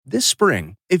This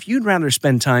spring, if you'd rather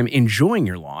spend time enjoying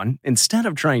your lawn instead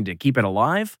of trying to keep it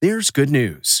alive, there's good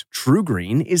news.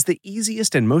 TruGreen is the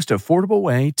easiest and most affordable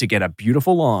way to get a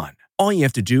beautiful lawn. All you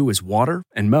have to do is water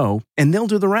and mow, and they'll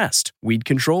do the rest. Weed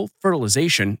control,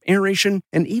 fertilization, aeration,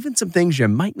 and even some things you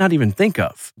might not even think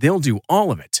of. They'll do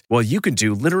all of it, while you can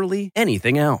do literally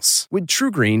anything else. With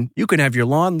TruGreen, you can have your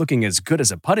lawn looking as good as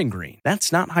a putting green.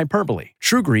 That's not hyperbole.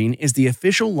 TruGreen is the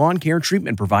official lawn care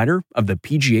treatment provider of the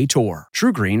PGA Tour.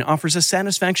 TruGreen offers a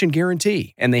satisfaction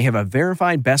guarantee, and they have a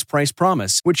verified best price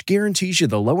promise, which guarantees you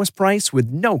the lowest price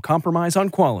with no compromise on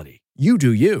quality. You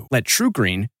do you. Let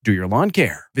TruGreen do your lawn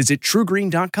care. Visit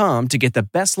TruGreen.com to get the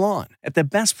best lawn at the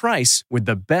best price with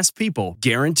the best people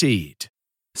guaranteed.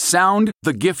 Sound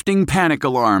the gifting panic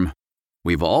alarm.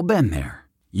 We've all been there.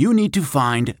 You need to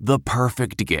find the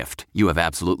perfect gift. You have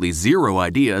absolutely zero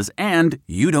ideas and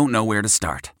you don't know where to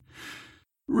start.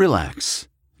 Relax.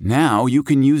 Now you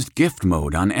can use gift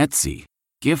mode on Etsy.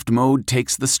 Gift mode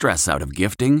takes the stress out of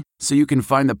gifting so you can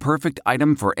find the perfect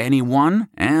item for anyone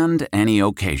and any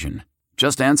occasion.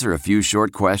 Just answer a few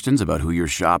short questions about who you're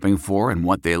shopping for and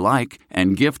what they like,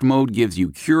 and gift mode gives you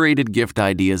curated gift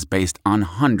ideas based on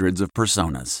hundreds of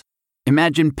personas.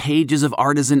 Imagine pages of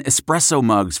artisan espresso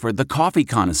mugs for the coffee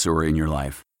connoisseur in your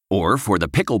life. Or for the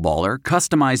pickleballer,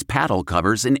 customized paddle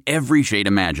covers in every shade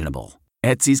imaginable.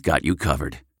 Etsy's got you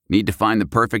covered. Need to find the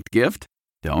perfect gift?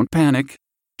 Don't panic.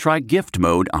 Try gift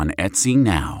mode on Etsy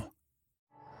now.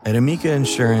 At Amica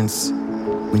Insurance,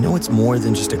 we know it's more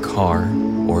than just a car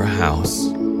or a house.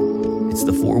 It's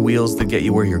the four wheels that get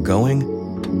you where you're going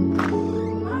and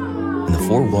the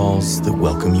four walls that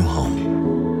welcome you home.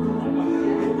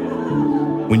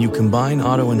 When you combine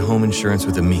auto and home insurance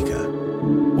with Amica,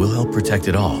 we'll help protect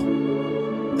it all.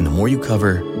 And the more you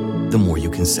cover, the more you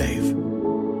can save.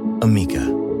 Amica.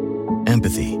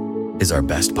 Empathy is our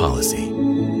best policy.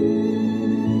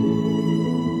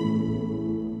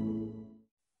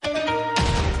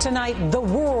 Tonight, the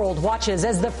world watches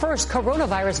as the first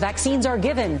coronavirus vaccines are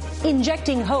given,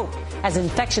 injecting hope as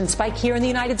infections spike here in the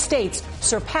United States,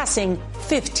 surpassing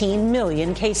 15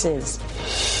 million cases.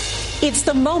 It's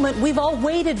the moment we've all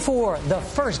waited for, the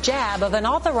first jab of an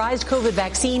authorized COVID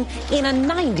vaccine in a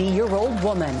 90-year-old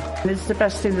woman. It's the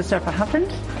best thing that's ever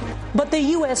happened. But the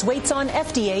U.S. waits on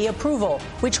FDA approval,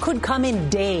 which could come in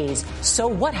days. So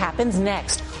what happens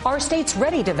next? Are states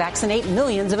ready to vaccinate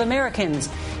millions of Americans?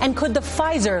 And could the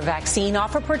Pfizer vaccine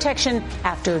offer protection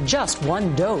after just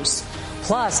one dose?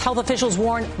 Plus, health officials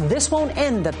warn this won't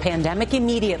end the pandemic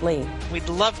immediately. We'd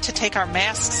love to take our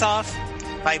masks off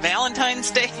by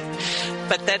Valentine's Day,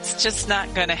 but that's just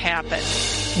not going to happen.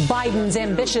 Biden's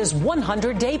ambitious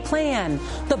 100-day plan.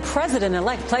 The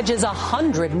president-elect pledges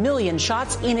 100 million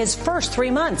shots in his first 3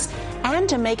 months and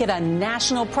to make it a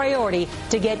national priority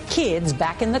to get kids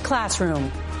back in the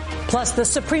classroom. Plus, the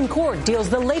Supreme Court deals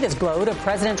the latest blow to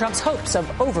President Trump's hopes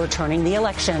of overturning the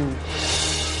election.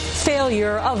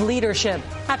 Failure of leadership.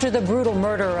 After the brutal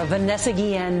murder of Vanessa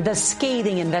Guillen, the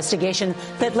scathing investigation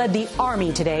that led the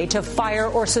Army today to fire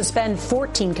or suspend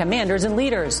 14 commanders and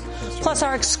leaders. Plus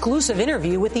our exclusive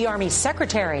interview with the Army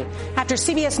Secretary after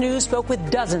CBS News spoke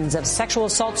with dozens of sexual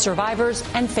assault survivors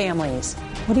and families.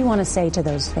 What do you want to say to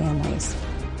those families?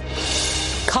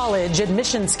 College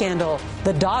admission scandal.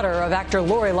 The daughter of actor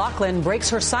Lori Loughlin breaks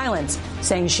her silence,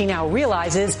 saying she now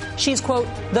realizes she's, quote,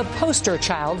 the poster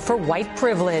child for white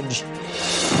privilege.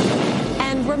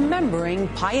 And remembering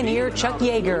pioneer Chuck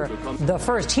Yeager, the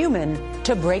first human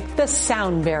to break the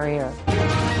sound barrier.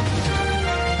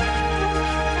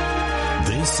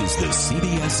 This is the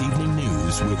CBS Evening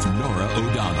News with Norah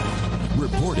O'Donnell,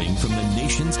 reporting from the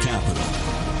nation's capital.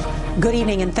 Good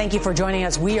evening, and thank you for joining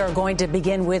us. We are going to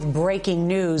begin with breaking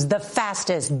news. The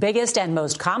fastest, biggest, and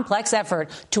most complex effort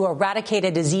to eradicate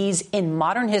a disease in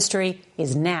modern history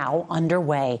is now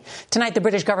underway. Tonight, the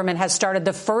British government has started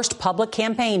the first public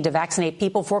campaign to vaccinate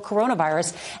people for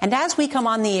coronavirus. And as we come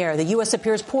on the air, the U.S.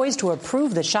 appears poised to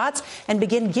approve the shots and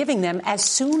begin giving them as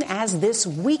soon as this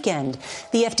weekend.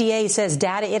 The FDA says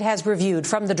data it has reviewed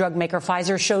from the drug maker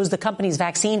Pfizer shows the company's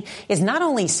vaccine is not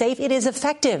only safe, it is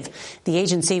effective. The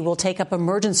agency will take up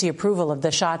emergency approval of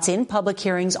the shots in public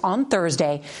hearings on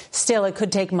Thursday. Still, it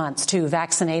could take months to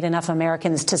vaccinate enough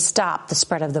Americans to stop the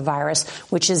spread of the virus,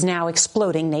 which is now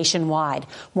exploding nationwide.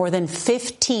 More than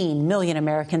 15 million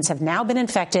Americans have now been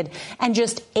infected, and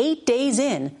just 8 days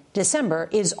in, December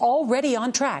is already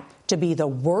on track to be the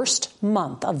worst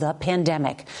month of the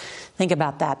pandemic. Think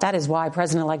about that. That is why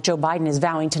President-elect Joe Biden is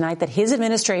vowing tonight that his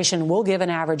administration will give an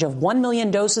average of 1 million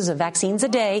doses of vaccines a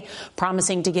day,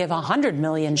 promising to give 100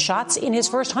 million shots in his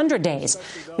first 100 days.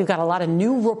 We've got a lot of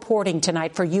new reporting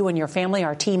tonight for you and your family.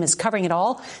 Our team is covering it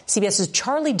all. CBS's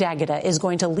Charlie D'Agata is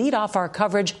going to lead off our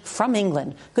coverage from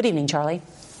England. Good evening, Charlie.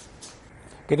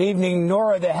 Good evening,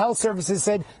 Nora. The health services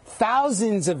said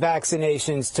thousands of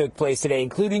vaccinations took place today,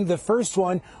 including the first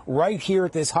one right here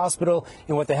at this hospital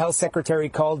in what the health secretary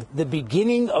called the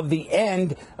beginning of the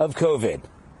end of COVID.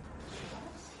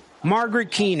 Margaret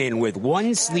Keenan, with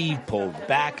one sleeve pulled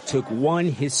back, took one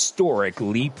historic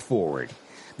leap forward.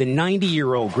 The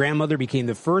 90-year-old grandmother became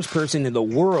the first person in the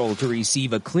world to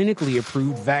receive a clinically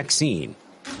approved vaccine.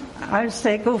 I would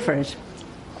say go for it.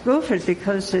 Go for it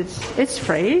because it's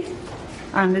free.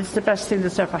 And it's the best thing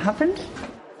that's ever happened.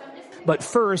 But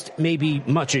first, maybe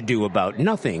much ado about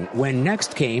nothing, when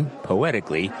next came,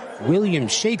 poetically, William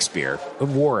Shakespeare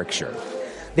of Warwickshire.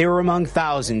 They were among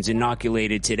thousands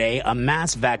inoculated today, a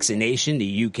mass vaccination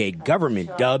the UK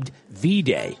government dubbed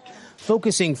V-Day,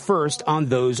 focusing first on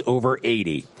those over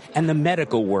 80 and the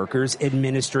medical workers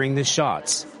administering the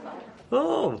shots.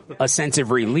 A sense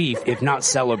of relief, if not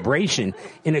celebration,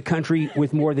 in a country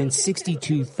with more than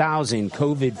 62,000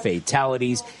 COVID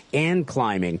fatalities and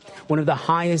climbing, one of the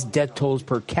highest death tolls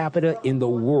per capita in the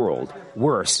world,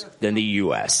 worse than the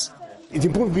U.S. It's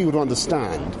important for people to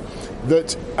understand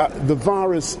that the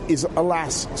virus is,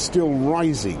 alas, still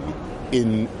rising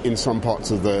in some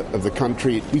parts of the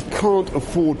country. We can't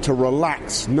afford to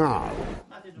relax now.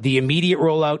 The immediate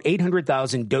rollout,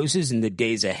 800,000 doses in the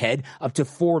days ahead, up to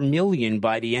 4 million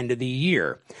by the end of the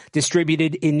year,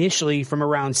 distributed initially from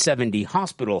around 70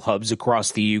 hospital hubs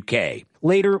across the UK.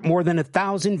 Later, more than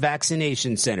 1,000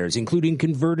 vaccination centers, including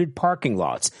converted parking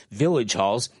lots, village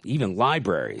halls, even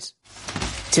libraries.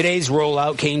 Today's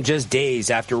rollout came just days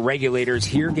after regulators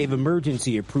here gave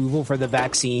emergency approval for the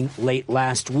vaccine late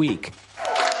last week.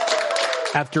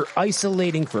 After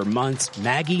isolating for months,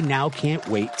 Maggie now can't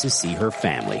wait to see her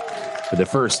family. For the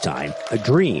first time, a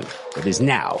dream that is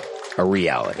now a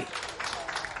reality.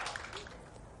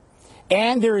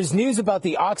 And there is news about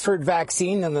the Oxford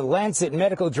vaccine. In the Lancet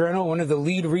Medical Journal, one of the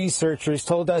lead researchers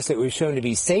told us it was shown to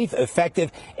be safe,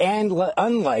 effective, and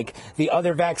unlike the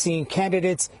other vaccine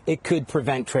candidates, it could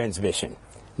prevent transmission.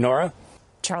 Nora?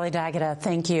 Charlie D'Agata,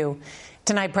 thank you.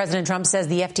 Tonight, President Trump says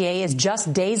the FDA is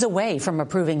just days away from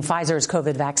approving Pfizer's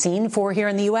COVID vaccine for here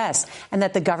in the U.S. and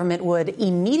that the government would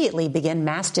immediately begin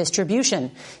mass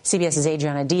distribution. CBS's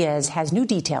Adriana Diaz has new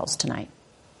details tonight.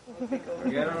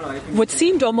 What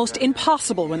seemed almost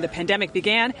impossible when the pandemic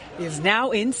began is now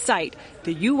in sight.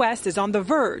 The U.S. is on the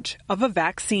verge of a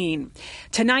vaccine.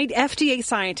 Tonight, FDA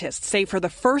scientists say for the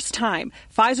first time,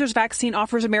 Pfizer's vaccine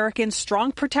offers Americans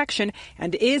strong protection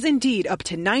and is indeed up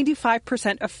to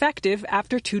 95% effective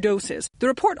after 2 doses. The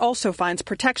report also finds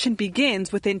protection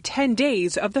begins within 10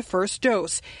 days of the first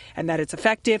dose, and that it's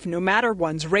effective no matter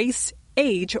one's race,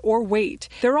 age, or weight.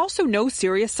 There are also no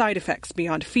serious side effects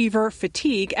beyond fever,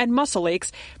 fatigue, and muscle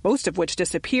aches, most of which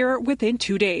disappear within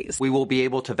 2 days. We will be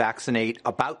able to vaccinate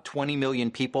about 20 million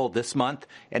people this month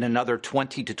and another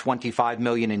 20 to 25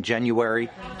 million in January.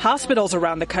 Hospitals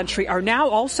around the country are now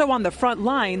also on the front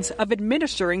lines of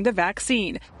administering the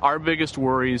vaccine. Our biggest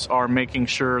worries are making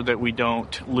sure that we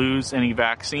don't lose any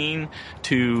vaccine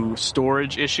to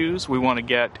storage issues. We want to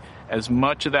get as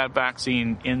much of that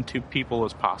vaccine into people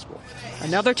as possible.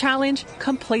 Another challenge,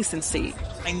 complacency.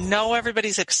 I know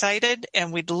everybody's excited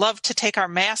and we'd love to take our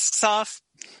masks off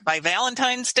by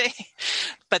Valentine's Day,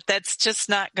 but that's just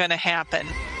not going to happen.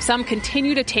 Some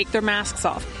continue to take their masks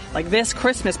off, like this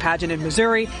Christmas pageant in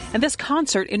Missouri and this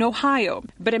concert in Ohio.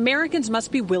 But Americans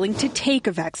must be willing to take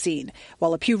a vaccine.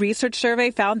 While a Pew Research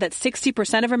survey found that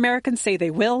 60% of Americans say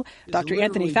they will, Dr.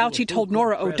 Anthony Fauci told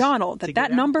Nora O'Donnell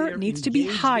that number needs to be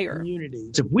higher.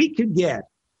 If we could get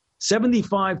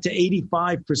 75 to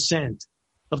 85%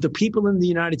 of the people in the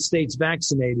United States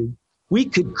vaccinated, we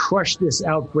could crush this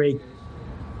outbreak.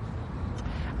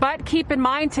 But keep in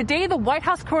mind, today the White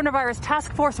House Coronavirus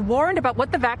Task Force warned about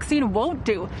what the vaccine won't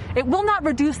do. It will not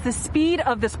reduce the speed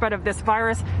of the spread of this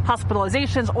virus,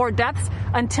 hospitalizations, or deaths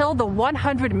until the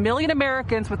 100 million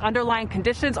Americans with underlying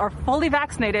conditions are fully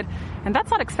vaccinated. And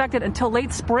that's not expected until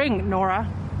late spring, Nora.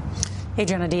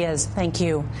 Adriana Diaz, thank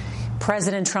you.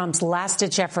 President Trump's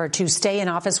last-ditch effort to stay in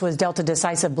office was dealt a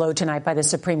decisive blow tonight by the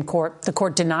Supreme Court. The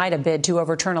court denied a bid to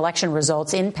overturn election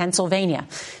results in Pennsylvania.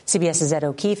 CBS's Ed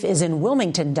O'Keefe is in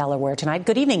Wilmington, Delaware tonight.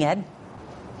 Good evening, Ed.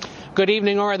 Good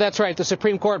evening, Nora. That's right. The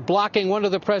Supreme Court blocking one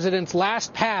of the president's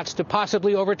last paths to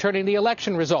possibly overturning the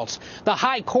election results. The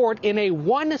High Court, in a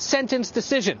one-sentence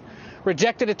decision,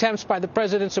 rejected attempts by the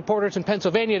president's supporters in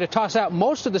Pennsylvania to toss out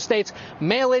most of the state's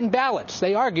mail-in ballots.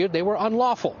 They argued they were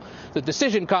unlawful. The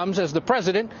decision comes as the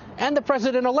president and the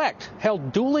president-elect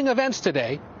held dueling events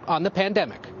today on the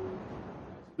pandemic.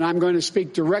 I'm going to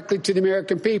speak directly to the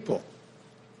American people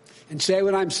and say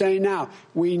what I'm saying now.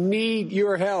 We need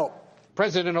your help.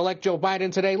 President-elect Joe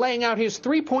Biden today laying out his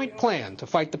three-point plan to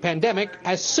fight the pandemic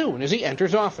as soon as he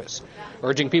enters office,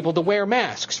 urging people to wear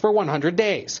masks for 100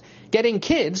 days, getting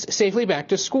kids safely back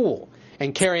to school,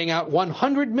 and carrying out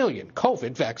 100 million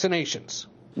COVID vaccinations.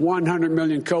 100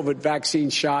 million COVID vaccine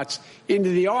shots into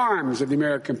the arms of the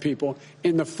American people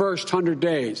in the first 100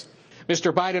 days.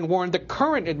 Mr. Biden warned the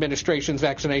current administration's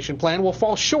vaccination plan will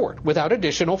fall short without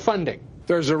additional funding.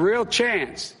 There's a real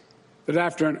chance that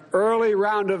after an early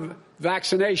round of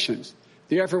vaccinations,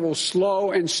 the effort will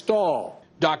slow and stall.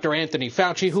 Dr. Anthony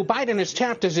Fauci, who Biden has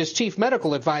tapped as his chief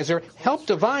medical advisor, helped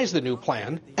devise the new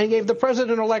plan and gave the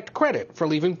president-elect credit for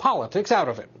leaving politics out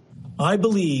of it. I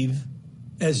believe,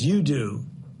 as you do,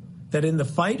 that in the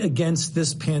fight against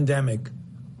this pandemic,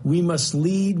 we must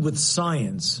lead with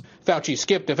science. Fauci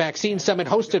skipped a vaccine summit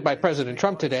hosted by President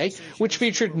Trump today, which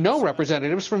featured no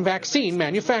representatives from vaccine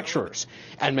manufacturers.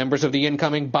 And members of the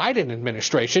incoming Biden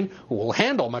administration, who will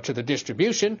handle much of the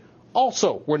distribution,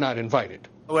 also were not invited.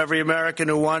 Every American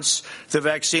who wants the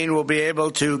vaccine will be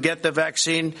able to get the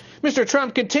vaccine. Mr.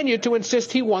 Trump continued to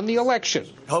insist he won the election.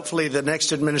 Hopefully the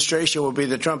next administration will be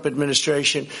the Trump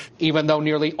administration. Even though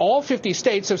nearly all 50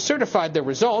 states have certified their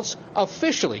results,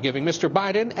 officially giving Mr.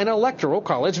 Biden an electoral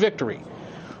college victory.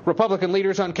 Republican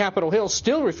leaders on Capitol Hill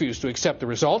still refuse to accept the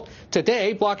result,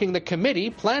 today blocking the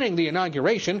committee planning the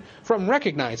inauguration from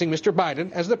recognizing Mr.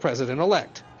 Biden as the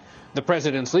president-elect. The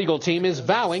president's legal team is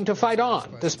vowing to fight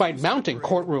on, despite mounting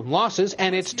courtroom losses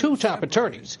and its two top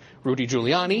attorneys, Rudy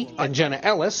Giuliani and Jenna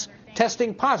Ellis,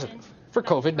 testing positive for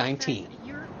COVID-19.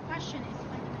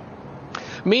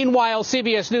 Meanwhile,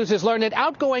 CBS News has learned that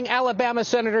outgoing Alabama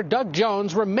Senator Doug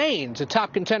Jones remains a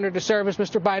top contender to serve as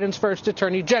Mr. Biden's first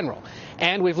attorney general.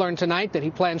 And we've learned tonight that he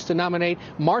plans to nominate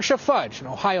Marcia Fudge, an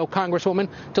Ohio congresswoman,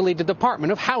 to lead the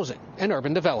Department of Housing and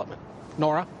Urban Development.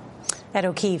 Nora? Ed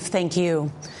O'Keefe, thank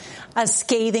you. A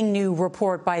scathing new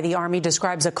report by the Army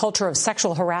describes a culture of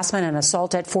sexual harassment and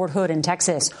assault at Fort Hood in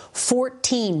Texas.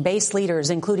 14 base leaders,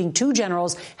 including 2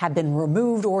 generals, have been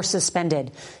removed or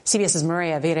suspended. CBS's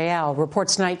Maria Villarreal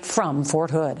reports tonight from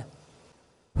Fort Hood.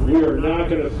 We are not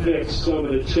going to fix some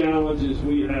of the challenges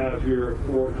we have here at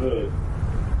Fort Hood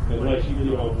unless you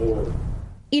get on board.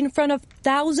 In front of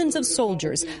thousands of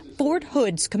soldiers, Fort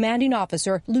Hood's commanding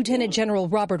officer, Lieutenant General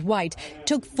Robert White,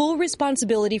 took full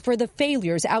responsibility for the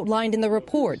failures outlined in the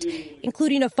report,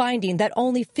 including a finding that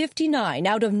only 59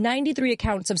 out of 93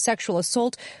 accounts of sexual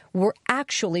assault were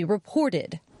actually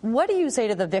reported. What do you say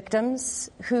to the victims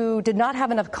who did not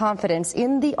have enough confidence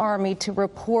in the Army to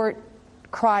report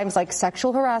crimes like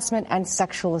sexual harassment and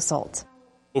sexual assault?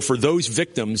 Well, for those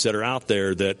victims that are out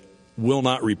there that will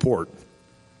not report,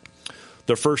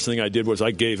 the first thing I did was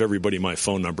I gave everybody my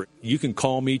phone number. You can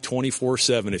call me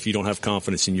 24/7 if you don't have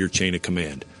confidence in your chain of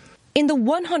command. In the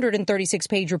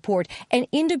 136-page report, an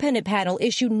independent panel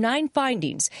issued 9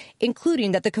 findings,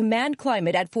 including that the command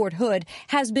climate at Fort Hood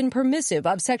has been permissive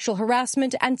of sexual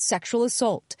harassment and sexual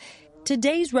assault.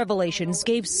 Today's revelations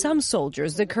gave some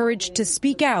soldiers the courage to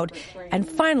speak out and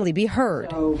finally be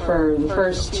heard. So for the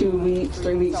first 2 weeks,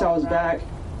 3 weeks I was back,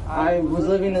 I was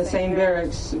living in the same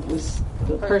barracks with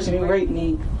the person who raped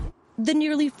me. The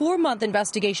nearly 4-month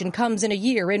investigation comes in a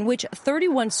year in which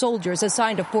 31 soldiers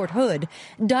assigned to Fort Hood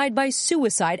died by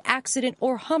suicide, accident,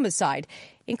 or homicide,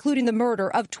 including the murder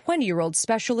of 20-year-old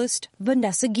specialist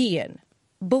Vanessa Guillen.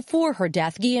 Before her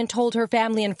death, Guillen told her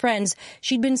family and friends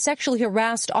she'd been sexually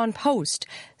harassed on post,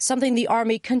 something the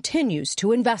Army continues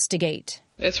to investigate.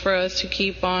 It's for us to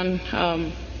keep on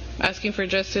asking for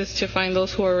justice, to find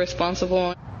those who are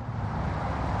responsible.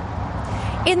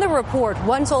 In the report,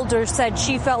 one soldier said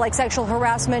she felt like sexual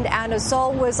harassment and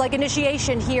assault was like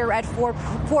initiation here at Fort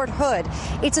Hood.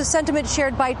 It's a sentiment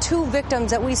shared by 2 victims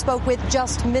that we spoke with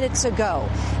just minutes ago.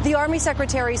 The Army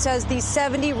Secretary says these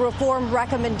 70 reform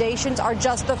recommendations are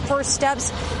just the first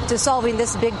steps to solving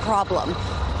this big problem.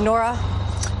 Nora?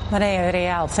 Maria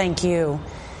Real, thank you.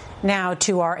 Now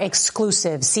to our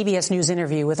exclusive CBS News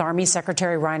interview with Army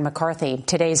Secretary Ryan McCarthy.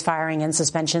 Today's firing and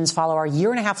suspensions follow our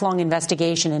 1.5-year-long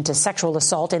investigation into sexual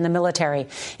assault in the military,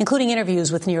 including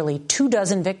interviews with nearly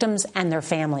 24 victims and their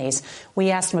families.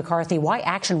 We asked McCarthy why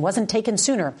action wasn't taken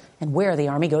sooner and where the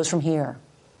Army goes from here.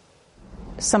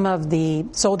 Some of the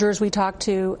soldiers we talked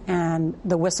to and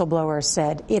the whistleblowers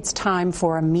said it's time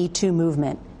for a Me Too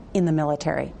movement in the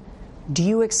military. Do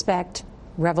you expect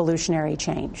revolutionary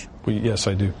change? Yes,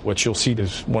 I do. What you'll see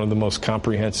is one of the most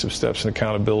comprehensive steps in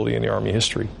accountability in the Army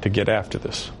history to get after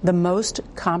this. The most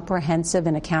comprehensive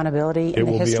in accountability in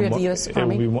the history of the U.S.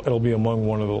 Army? It'll be among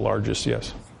one of the largest,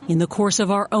 yes. In the course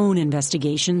of our own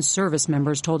investigation, service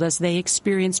members told us they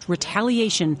experienced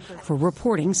retaliation for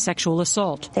reporting sexual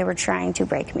assault. They were trying to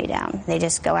break me down. They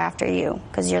just go after you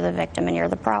because you're the victim and you're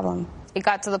the problem. It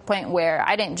got to the point where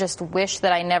I didn't just wish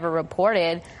that I never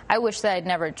reported. I wish that I'd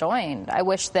never joined. I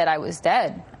wish that I was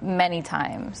dead many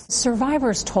times.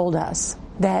 Survivors told us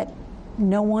that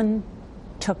no one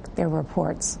took their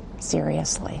reports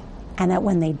seriously, and that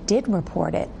when they did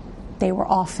report it, they were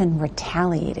often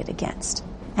retaliated against,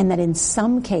 and that in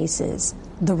some cases,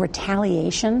 the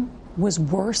retaliation was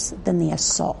worse than the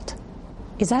assault.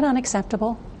 Is that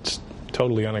unacceptable? It's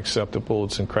totally unacceptable.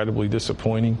 It's incredibly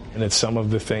disappointing, and it's some of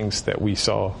the things that we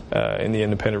saw in the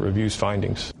independent review's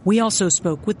findings. We also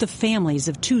spoke with the families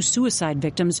of 2 suicide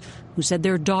victims who said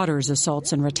their daughters'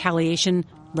 assaults and retaliation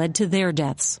led to their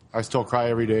deaths. I still cry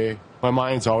every day. My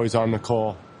mind's always on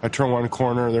Nicole. I turn one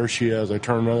corner, there she is. I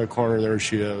turn another corner, there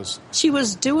she is. She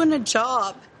was doing a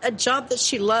job that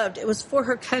she loved. It was for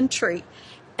her country.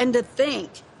 And to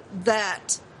think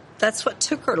that that's what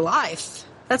took her life.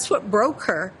 That's what broke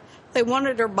her. They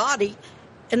wanted her body,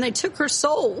 and they took her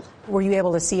soul. Were you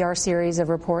able to see our series of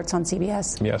reports on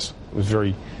CBS? Yes. It was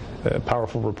very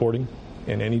powerful reporting.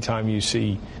 And anytime you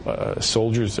see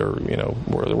soldiers, or,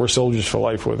 we're soldiers for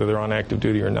life, whether they're on active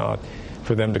duty or not,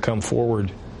 for them to come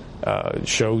forward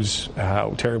shows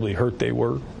how terribly hurt they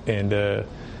were. And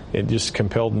it just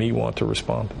compelled me want to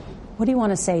respond. What do you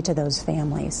want to say to those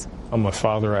families? I'm a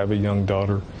father. I have a young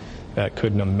daughter that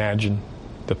couldn't imagine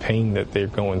the pain that they're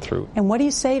going through. And what do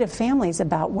you say to families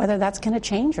about whether that's going to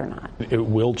change or not? It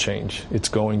will change. It's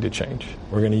going to change.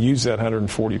 We're going to use that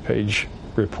 140-page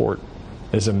report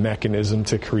as a mechanism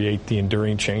to create the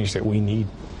enduring change that we need.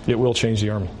 It will change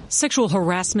the Army. Sexual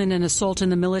harassment and assault in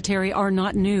the military are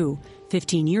not new.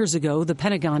 15 years ago, the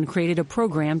Pentagon created a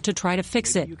program to try to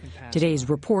fix it. Today's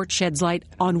report sheds light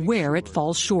on where it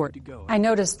falls short. I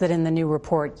noticed that in the new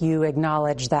report, you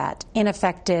acknowledge that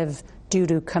ineffective due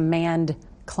to command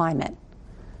climate.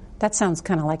 That sounds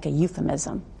kind of like a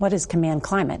euphemism. What is command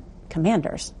climate?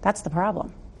 Commanders. That's the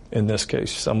problem. In this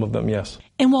case, some of them, yes.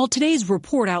 And while today's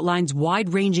report outlines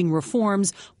wide-ranging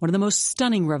reforms, one of the most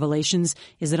stunning revelations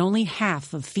is that only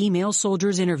half of female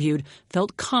soldiers interviewed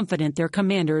felt confident their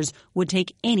commanders would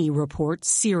take any report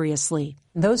seriously.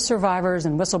 Those survivors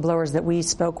and whistleblowers that we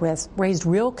spoke with raised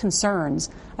real concerns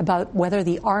about whether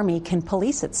the Army can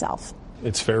police itself.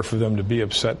 It's fair for them to be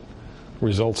upset.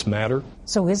 Results matter.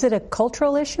 So is it a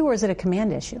cultural issue or is it a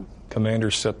command issue?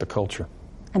 Commanders set the culture.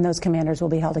 And those commanders will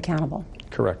be held accountable.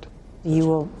 Correct. You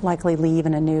will likely leave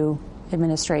in a new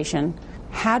administration.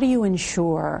 How do you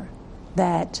ensure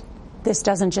that this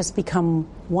doesn't just become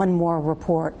one more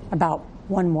report about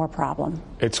one more problem?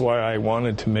 It's why I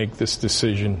wanted to make this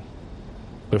decision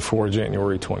before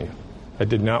January 20th. I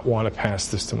did not want to pass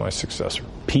this to my successor.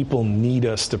 People need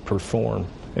us to perform,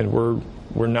 and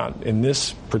we're not, in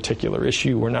this particular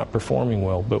issue, we're not performing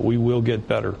well, but we will get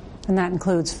better. And that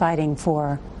includes fighting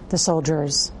for the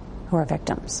soldiers who are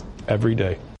victims. Every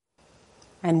day.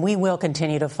 And we will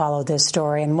continue to follow this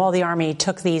story. And while the Army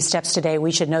took these steps today,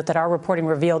 we should note that our reporting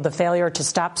revealed the failure to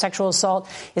stop sexual assault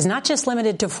is not just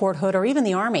limited to Fort Hood or even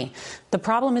the Army. The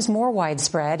problem is more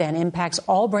widespread and impacts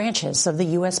all branches of the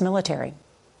U.S. military.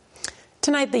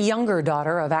 Tonight, the younger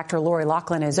daughter of actor Lori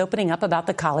Loughlin is opening up about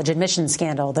the college admissions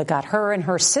scandal that got her and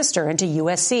her sister into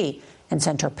USC and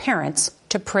sent her parents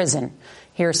to prison.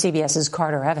 Here's CBS's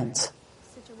Carter Evans.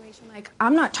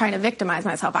 I'm not trying to victimize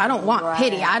myself. I don't want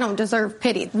pity. I don't deserve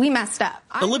pity. We messed up.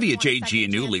 Olivia J.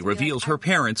 Giannulli reveals her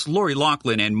parents, Lori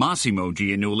Loughlin and Massimo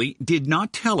Giannulli, did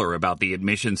not tell her about the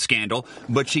admissions scandal,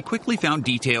 but she quickly found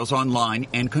details online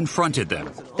and confronted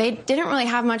them. They didn't really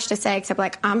have much to say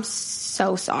except I'm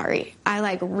so sorry.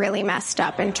 I really messed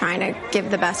up in trying to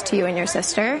give the best to you and your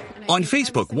sister. On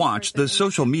Facebook Watch, the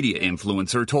social media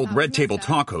influencer told Red Table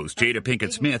Talk host Jada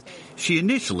Pinkett Smith she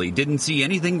initially didn't see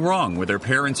anything wrong with her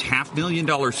parents'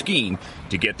 $500,000 scheme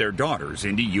to get their daughters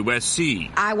into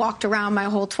USC. I walked around my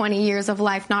whole 20 years of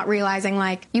life not realizing,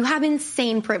 you have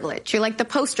insane privilege. You're the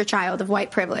poster child of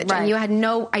white privilege, right. And you had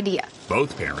no idea.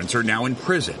 Both parents are now in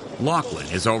prison. Loughlin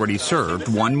has already served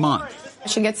 1 month.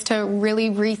 She gets to really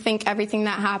rethink everything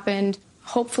that happened.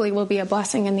 Hopefully will be a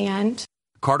blessing in the end.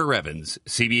 Carter Evans,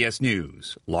 CBS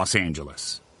News, Los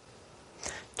Angeles.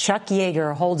 Chuck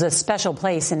Yeager holds a special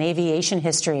place in aviation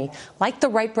history. Like the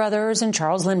Wright brothers and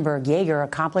Charles Lindbergh, Yeager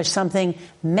accomplished something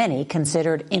many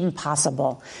considered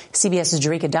impossible. CBS's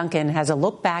Jerika Duncan has a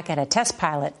look back at a test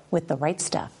pilot with the right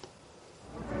stuff.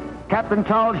 Captain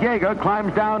Charles Yeager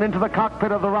climbs down into the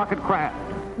cockpit of the rocket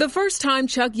craft. The first time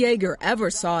Chuck Yeager ever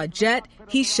saw a jet,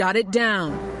 he shot it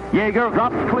down. Yeager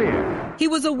drops clear. He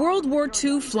was a World War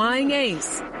II flying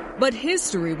ace, but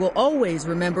history will always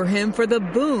remember him for the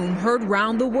boom heard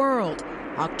round the world.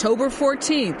 October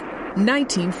 14th,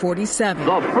 1947.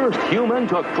 The first human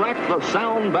to crack the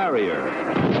sound barrier.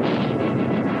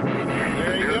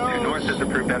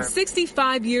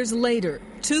 65 years later,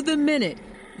 to the minute,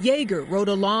 Yeager rode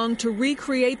along to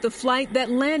recreate the flight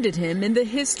that landed him in the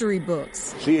history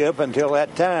books. See, up until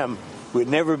that time, we'd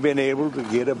never been able to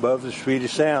get above the speed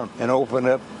of sound and open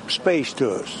up space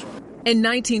to us. In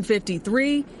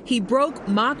 1953, he broke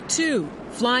Mach 2,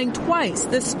 flying twice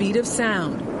the speed of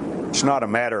sound. It's not a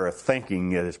matter of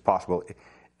thinking it is possible.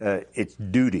 It's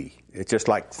duty. It's just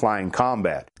like flying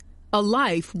combat. A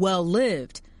life well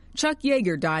lived. Chuck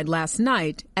Yeager died last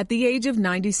night at the age of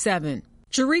 97.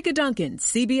 Jerika Duncan,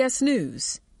 CBS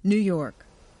News, New York.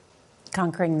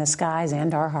 Conquering the skies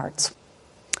and our hearts.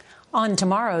 On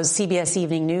tomorrow's CBS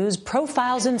Evening News,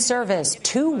 Profiles in Service.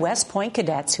 2 West Point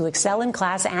cadets who excel in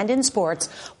class and in sports,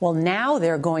 well, now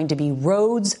they're going to be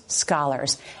Rhodes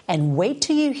Scholars. And wait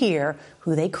till you hear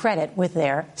who they credit with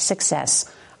their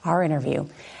success. Our interview.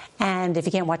 And if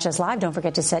you can't watch us live, don't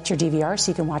forget to set your DVR so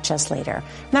you can watch us later.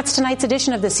 And that's tonight's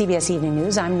edition of the CBS Evening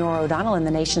News. I'm Norah O'Donnell in the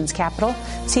nation's capital.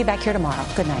 See you back here tomorrow.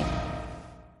 Good night.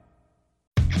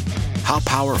 How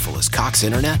powerful is Cox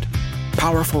Internet?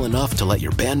 Powerful enough to let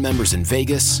your band members in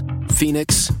Vegas,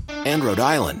 Phoenix, and Rhode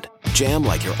Island jam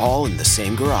like you're all in the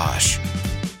same garage.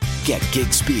 Get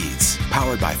gig speeds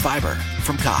powered by fiber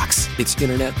from Cox. It's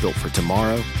internet built for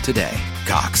tomorrow, today.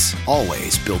 Cox,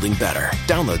 always building better.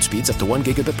 Download speeds up to 1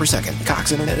 gigabit per second.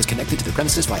 Cox Internet is connected to the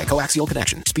premises via coaxial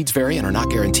connection. Speeds vary and are not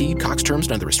guaranteed. Cox terms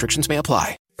and other restrictions may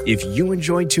apply. If you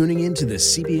enjoyed tuning in to the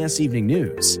CBS Evening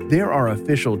News, there are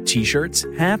official t-shirts,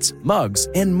 hats, mugs,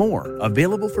 and more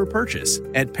available for purchase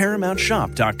at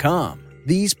ParamountShop.com.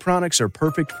 These products are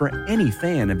perfect for any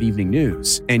fan of Evening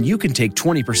News, and you can take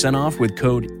 20% off with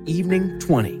code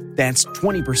EVENING20. That's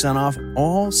 20% off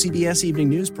all CBS Evening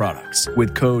News products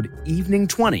with code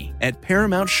EVENING20 at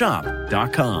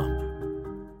ParamountShop.com.